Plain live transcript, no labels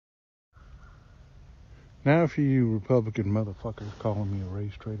Now for you Republican motherfuckers calling me a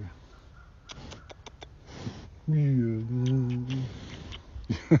race traitor.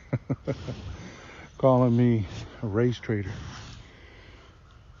 Calling me a race traitor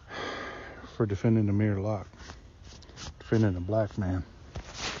for defending Amir Locke, defending a black man.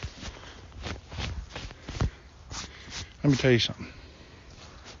 Let me tell you something.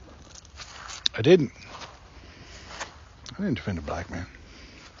 I didn't defend a black man.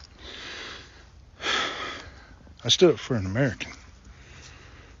 I stood up for an American.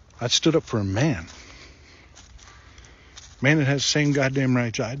 I stood up for a man. Man that has the same goddamn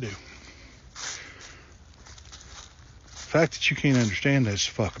rights I do. The fact that you can't understand that's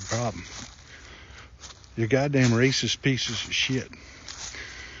a fucking problem. You're goddamn racist pieces of shit.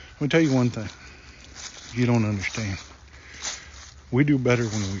 Let me tell you one thing. You don't understand. We do better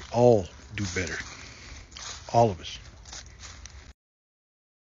when we all do better. All of us.